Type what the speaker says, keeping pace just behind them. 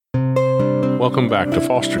Welcome back to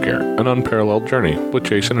Foster Care, an unparalleled journey with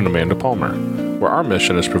Jason and Amanda Palmer, where our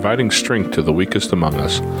mission is providing strength to the weakest among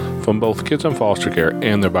us, from both kids in foster care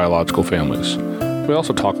and their biological families. We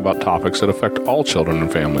also talk about topics that affect all children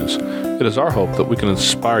and families. It is our hope that we can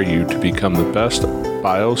inspire you to become the best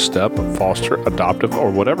bio, step, foster, adoptive,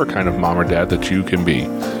 or whatever kind of mom or dad that you can be.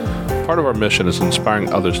 Part of our mission is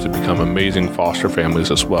inspiring others to become amazing foster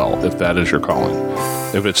families as well, if that is your calling.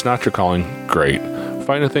 If it's not your calling, great.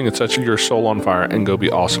 Find a thing that sets your soul on fire and go be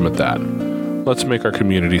awesome at that. Let's make our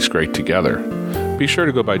communities great together. Be sure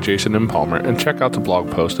to go by Jason M. Palmer and check out the blog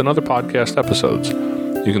post and other podcast episodes.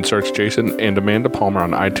 You can search Jason and Amanda Palmer on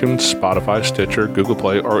iTunes, Spotify, Stitcher, Google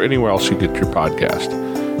Play, or anywhere else you get your podcast.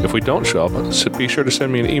 If we don't show up, be sure to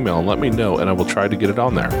send me an email and let me know, and I will try to get it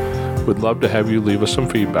on there. We'd love to have you leave us some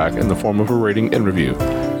feedback in the form of a rating and review.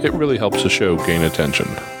 It really helps the show gain attention.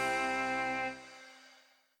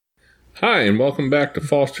 Hi, and welcome back to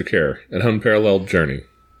Foster Care, an unparalleled journey.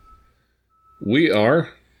 We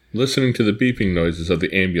are listening to the beeping noises of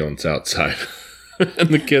the ambulance outside and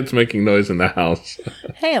the kids making noise in the house.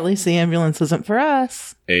 Hey, at least the ambulance isn't for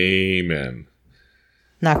us. Amen.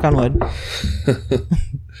 Knock on wood.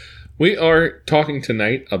 We are talking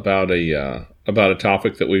tonight about a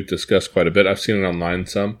topic that we've discussed quite a bit. I've seen it online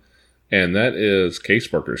some, and that is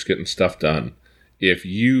caseworkers getting stuff done. If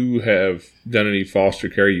you have done any foster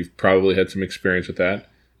care, you've probably had some experience with that.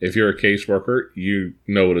 If you're a caseworker, you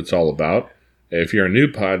know what it's all about. If you're a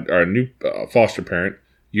new foster parent,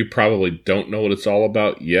 you probably don't know what it's all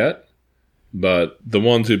about yet. But the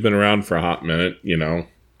ones who've been around for a hot minute,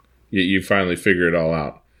 you finally figure it all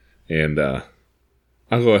out. And I'll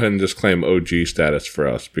go ahead and just claim OG status for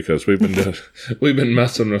us, because we've been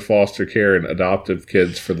messing with foster care and adoptive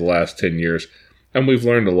kids for the last 10 years, and we've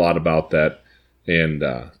learned a lot about that. And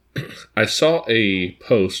I saw a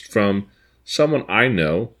post from someone I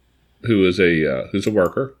know who's a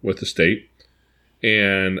worker with the state,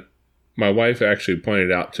 and my wife actually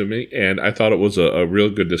pointed out to me, and I thought it was a real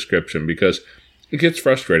good description, because it gets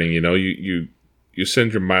frustrating. You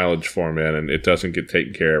send your mileage form in and it doesn't get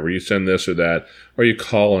taken care of, or you send this or that, or you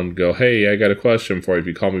call and go, hey, I got a question for you if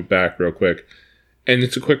you call me back real quick. And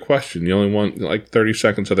it's a quick question. You only want like 30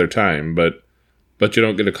 seconds of their time, but you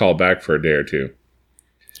don't get a call back for a day or two.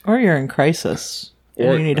 Or you're in crisis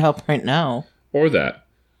and you need help right now. Or that.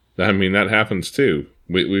 I mean, that happens too.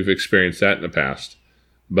 We've experienced that in the past.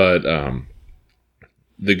 But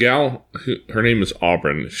the gal, her name is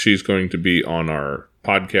Auburn. She's going to be on our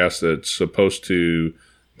podcast that's supposed to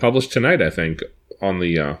publish tonight, I think, on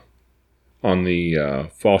the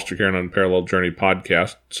Foster Care and Unparalleled Journey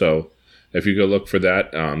podcast. So if you go look for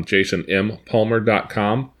that,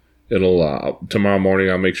 jasonmpalmer.com, it'll tomorrow morning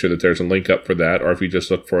I'll make sure that there's a link up for that. Or if you just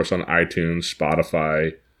look for us on iTunes,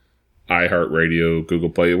 Spotify, iHeartRadio, Google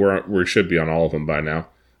Play, we should be on all of them by now.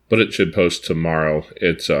 But it should post tomorrow.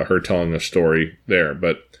 It's her telling a story there.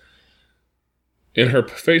 But in her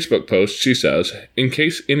Facebook post, she says, in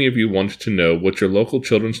case any of you want to know what your local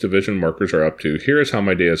Children's Division workers are up to, here is how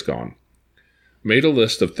my day has gone. Made a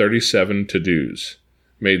list of 37 to-dos.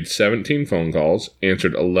 Made 17 phone calls.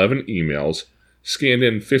 Answered 11 emails. Scanned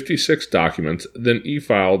in 56 documents. Then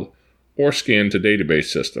e-filed or scanned to database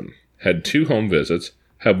system. Had 2 home visits.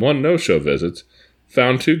 Had 1 no-show visits.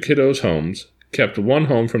 Found 2 kiddos' homes. Kept 1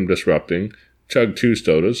 home from disrupting. Chugged 2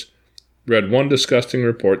 sodas. Read 1 disgusting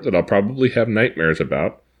report that I'll probably have nightmares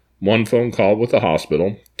about. 1 phone call with the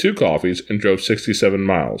hospital. 2 coffees, and drove 67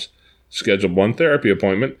 miles. Scheduled 1 therapy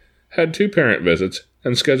appointment. Had 2 parent visits,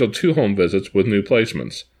 and scheduled 2 home visits with new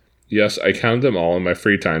placements. Yes, I counted them all in my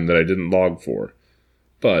free time that I didn't log for.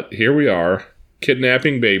 But here we are,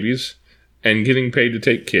 kidnapping babies and getting paid to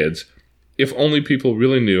take kids. If only people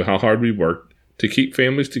really knew how hard we worked to keep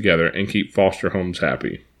families together and keep foster homes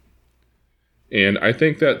happy. And I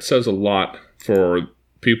think that says a lot for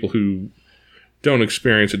people who don't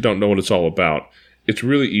experience it, don't know what it's all about. It's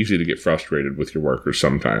really easy to get frustrated with your workers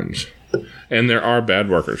sometimes. And there are bad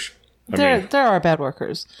workers. There are bad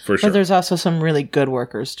workers. For sure. But there's also some really good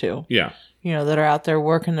workers, too. Yeah. That are out there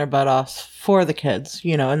working their butt off for the kids,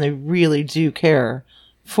 and they really do care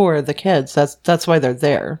for the kids. That's why they're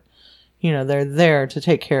there. They're there to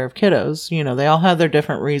take care of kiddos. They all have their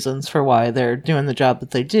different reasons for why they're doing the job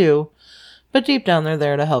that they do. But deep down, they're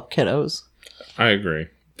there to help kiddos. I agree.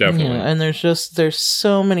 Definitely. And there's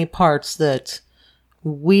so many parts that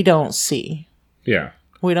we don't see. Yeah.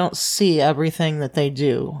 We don't see everything that they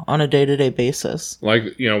do on a day-to-day basis. Like,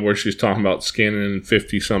 where she's talking about scanning in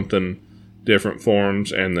 50-something different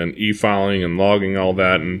forms and then e-filing and logging all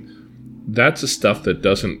that. And that's the stuff that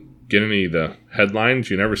doesn't get any of the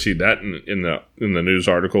headlines. You never see that in the news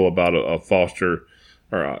article about a foster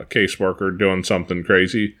or a caseworker doing something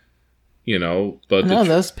crazy, but no,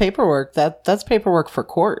 those paperwork, that's paperwork for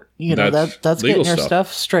court. That's getting your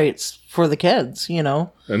stuff straight for the kids,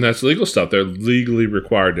 And that's legal stuff they're legally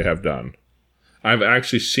required to have done. I've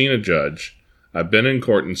actually seen a judge. I've been in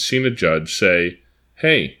court and seen a judge say,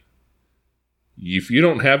 hey, if you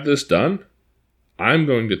don't have this done, I'm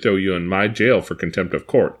going to throw you in my jail for contempt of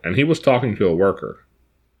court. And he was talking to a worker.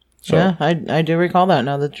 So, yeah, I do recall that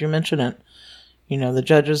now that you mention it. The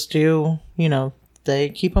judges do, they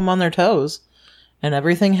keep them on their toes. And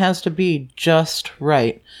everything has to be just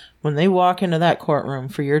right. When they walk into that courtroom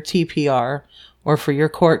for your TPR or for your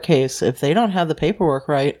court case, if they don't have the paperwork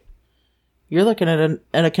right, you're looking at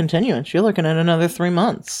a continuance. You're looking at another 3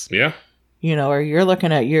 months. Yeah. Or you're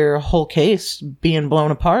looking at your whole case being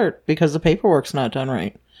blown apart because the paperwork's not done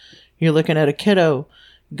right. You're looking at a kiddo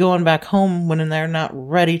going back home when they're not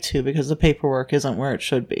ready to because the paperwork isn't where it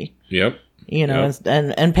should be. Yep.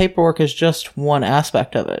 And paperwork is just one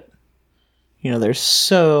aspect of it. There's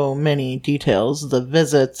so many details, the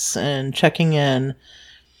visits and checking in,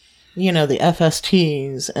 the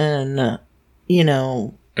FSTs and,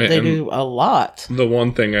 they do a lot. The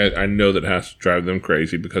one thing I know that has to drive them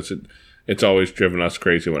crazy, because it's always driven us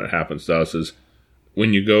crazy when it happens to us, is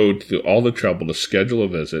when you go to all the trouble to schedule a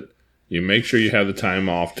visit, you make sure you have the time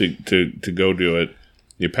off to go do it.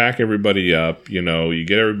 You pack everybody up, you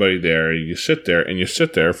get everybody there, you sit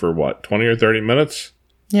there for what, 20 or 30 minutes?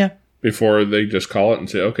 Yeah. Before they just call it and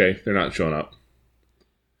say, okay, they're not showing up.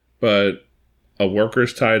 But a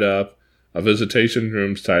worker's tied up, a visitation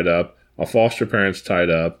room's tied up, a foster parent's tied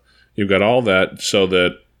up. You've got all that so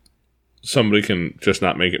that somebody can just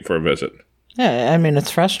not make it for a visit. Yeah,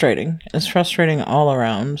 it's frustrating. It's frustrating all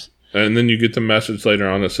around. And then you get the message later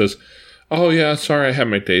on that says, oh, yeah, sorry, I had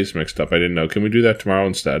my days mixed up. I didn't know. Can we do that tomorrow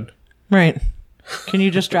instead? Right. Can you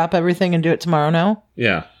just drop everything and do it tomorrow now?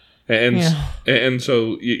 Yeah. And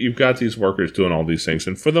so you've got these workers doing all these things.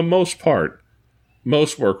 And for the most part,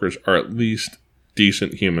 most workers are at least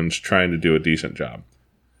decent humans trying to do a decent job.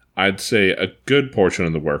 I'd say a good portion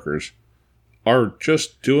of the workers are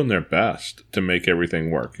just doing their best to make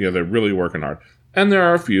everything work. They're really working hard. And there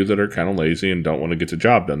are a few that are kind of lazy and don't want to get the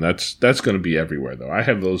job done. That's going to be everywhere, though. I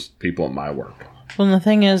have those people at my work. Well, the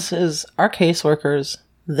thing is our caseworkers,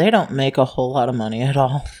 they don't make a whole lot of money at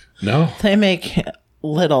all. No. They make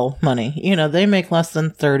little money. They make less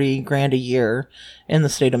than $30,000 a year in the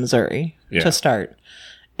state of Missouri to start.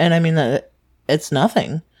 And it's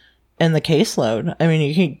nothing. And the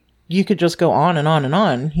caseload, you could just go on and on and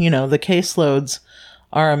on. The caseloads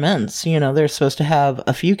are immense. They're supposed to have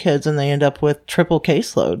a few kids and they end up with triple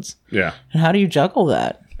caseloads. Yeah. And how do you juggle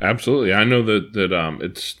that? Absolutely. I know that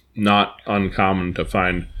it's not uncommon to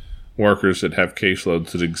find workers that have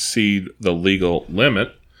caseloads that exceed the legal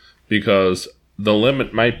limit, because the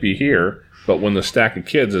limit might be here, but when the stack of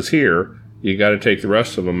kids is here, you got to take the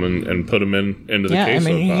rest of them and put them into the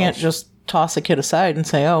caseload you files. Can't just toss a kid aside and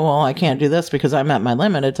say, oh, well, I can't do this because I'm at my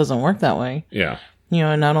limit. It doesn't work that way. Yeah.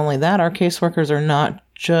 And not only that, our caseworkers are not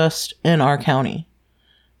just in our county.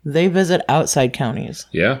 They visit outside counties.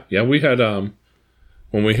 Yeah. Yeah. We had,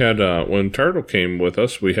 when Turtle came with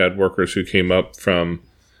us, we had workers who came up from,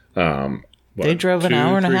 they drove an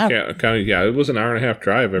hour and a half. Yeah, it was an hour and a half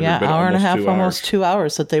drive. Hour and a half, almost 2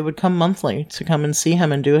 hours, that they would come monthly to come and see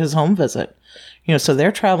him and do his home visit. So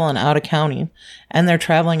they're traveling out of county, and they're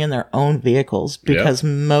traveling in their own vehicles, because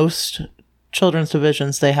most children's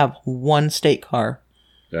divisions, they have one state car.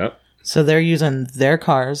 Yeah. So they're using their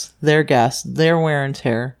cars, their gas, their wear and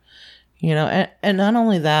tear. And not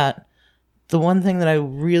only that, the one thing that I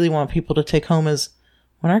really want people to take home is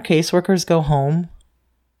when our caseworkers go home,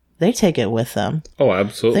 they take it with them. Oh,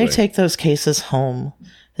 absolutely. They take those cases home.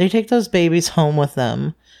 They take those babies home with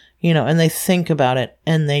them, and they think about it,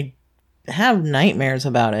 and they have nightmares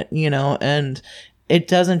about it, and it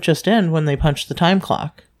doesn't just end when they punch the time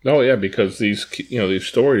clock. Oh, yeah, because these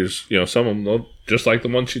stories, some of them, just like the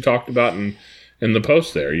one she talked about in the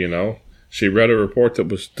post there, she read a report that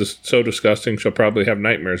was so disgusting, she'll probably have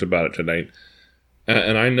nightmares about it tonight.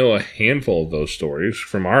 And I know a handful of those stories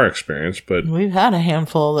from our experience, but we've had a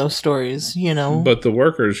handful of those stories, But the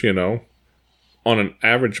workers, on an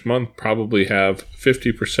average month, probably have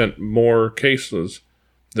 50% more cases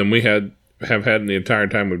than we have had in the entire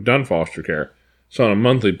time we've done foster care. So on a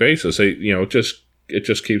monthly basis, it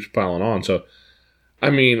just keeps piling on. So,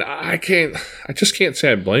 I just can't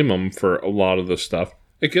say I blame them for a lot of this stuff.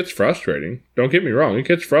 It gets frustrating. Don't get me wrong. It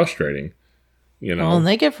gets frustrating. Well, and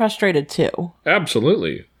they get frustrated too.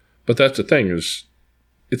 Absolutely. But that's the thing, is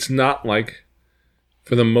it's not like,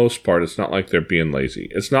 for the most part, it's not like they're being lazy.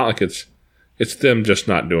 It's not like it's them just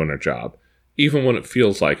not doing their job. even when it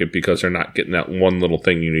feels like it, because they're not getting that one little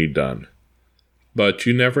thing you need done. But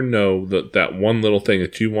you never know that one little thing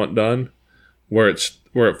that you want done, where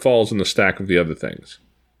it falls in the stack of the other things.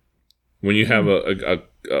 When you have a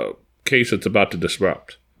case that's about to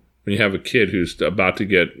disrupt, when you have a kid who's about to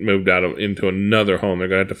get moved into another home, they're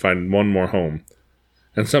going to have to find one more home.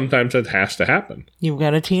 And sometimes that has to happen. You've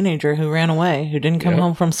got a teenager who ran away, who didn't come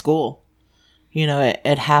home from school.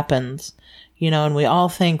 It happens. And we all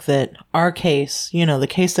think that our case, the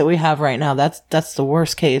case that we have right now, that's the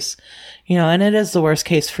worst case. And it is the worst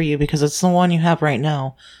case for you because it's the one you have right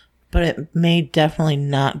now. But it may definitely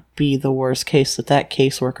not be the worst case that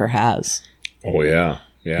caseworker has. Oh, yeah.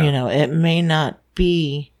 Yeah. It may not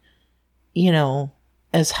be,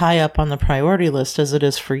 as high up on the priority list as it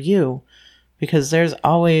is for you. Because there's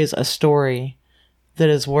always a story that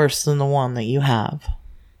is worse than the one that you have.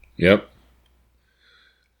 Yep.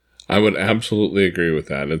 I would absolutely agree with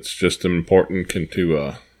that. It's just important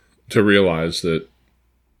to realize that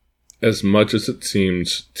as much as it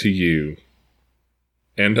seems to you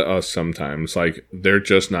and to us sometimes, like they're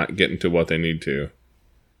just not getting to what they need to,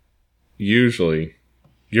 usually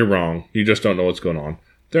you're wrong. You just don't know what's going on.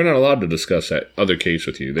 They're not allowed to discuss that other case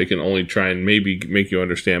with you. They can only try and maybe make you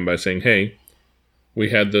understand by saying, hey, we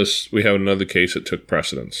have another case that took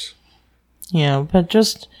precedence. Yeah, but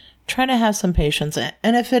just try to have some patience.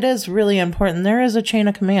 And if it is really important, there is a chain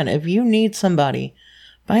of command. If you need somebody,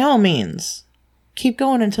 by all means, keep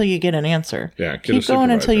going until you get an answer. Yeah, keep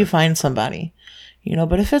going until you find somebody.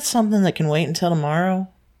 But if it's something that can wait until tomorrow,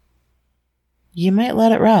 you might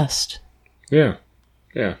let it rest. Yeah.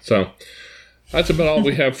 Yeah. So that's about all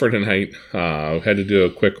we have for tonight. We had to do a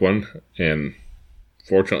quick one, and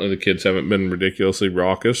fortunately, the kids haven't been ridiculously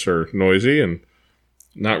raucous or noisy and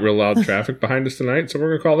not real loud traffic behind us tonight, so we're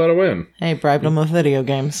going to call that a win. Hey, bribed them with video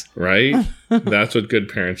games. Right? That's what good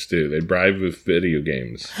parents do. They bribe with video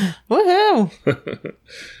games. Woohoo!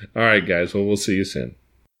 All right, guys. Well, we'll see you soon.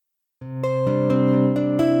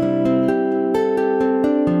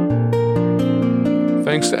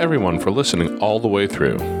 Thanks to everyone for listening all the way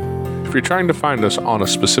through. If you're trying to find us on a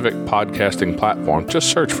specific podcasting platform, just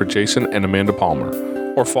search for Jason and Amanda Palmer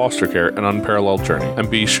or Foster Care, An Unparalleled Journey,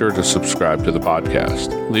 and be sure to subscribe to the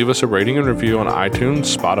podcast. Leave us a rating and review on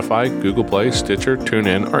iTunes, Spotify, Google Play, Stitcher,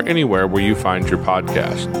 TuneIn, or anywhere where you find your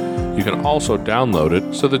podcast. You can also download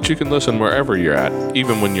it so that you can listen wherever you're at,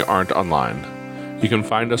 even when you aren't online. You can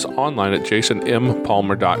find us online at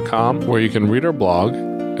jasonmpalmer.com, where you can read our blog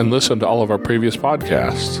and listen to all of our previous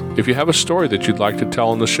podcasts. If you have a story that you'd like to tell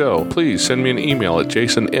on the show, please send me an email at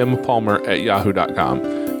jasonmpalmer@yahoo.com,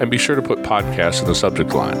 and be sure to put podcast in the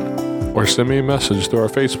subject line. Or send me a message through our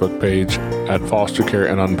Facebook page at Foster Care,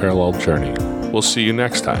 An Unparalleled Journey. We'll see you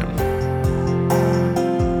next time.